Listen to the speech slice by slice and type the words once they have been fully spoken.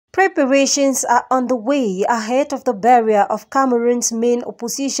Preparations are underway ahead of the burial of Cameroon's main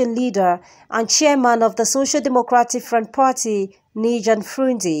opposition leader and chairman of the Social Democratic Front Party,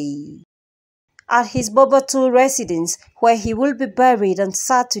 Fru Ndi. At his Bobotu residence, where he will be buried on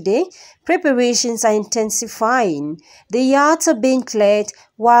Saturday, preparations are intensifying. The yards are being cleared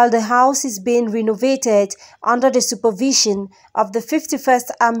while the house is being renovated under the supervision of the 51st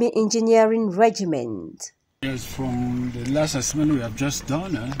Army Engineering Regiment. Yes, from the last assessment we have just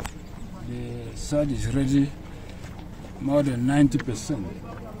done, the site is ready more than 90%.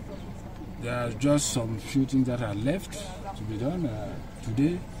 There are just some few things that are left to be done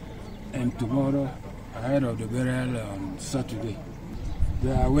today and tomorrow ahead of the burial on Saturday.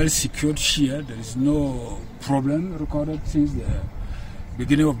 They are well secured here. There is no problem recorded since the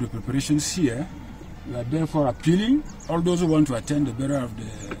beginning of the preparations here. We are therefore appealing all those who want to attend the burial of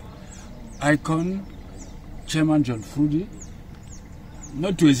the icon, Chairman Fru Ndi,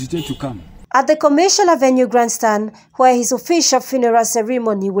 not to hesitate to come. At the Commercial Avenue Grandstand, where his official funeral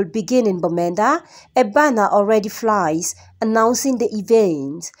ceremony will begin in Bamenda, a banner already flies announcing the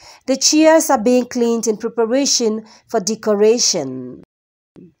event. The chairs are being cleaned in preparation for decoration.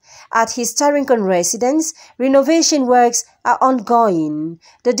 At his Taringon residence, renovation works are ongoing.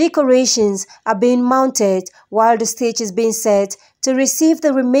 The decorations are being mounted while the stage is being set to receive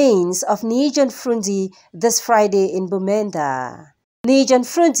the remains of Fru Ndi this Friday in Bamenda.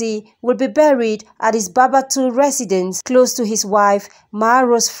 Fru Ndi will be buried at his Babatu residence close to his wife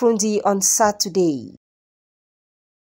Fru Ndi on Saturday.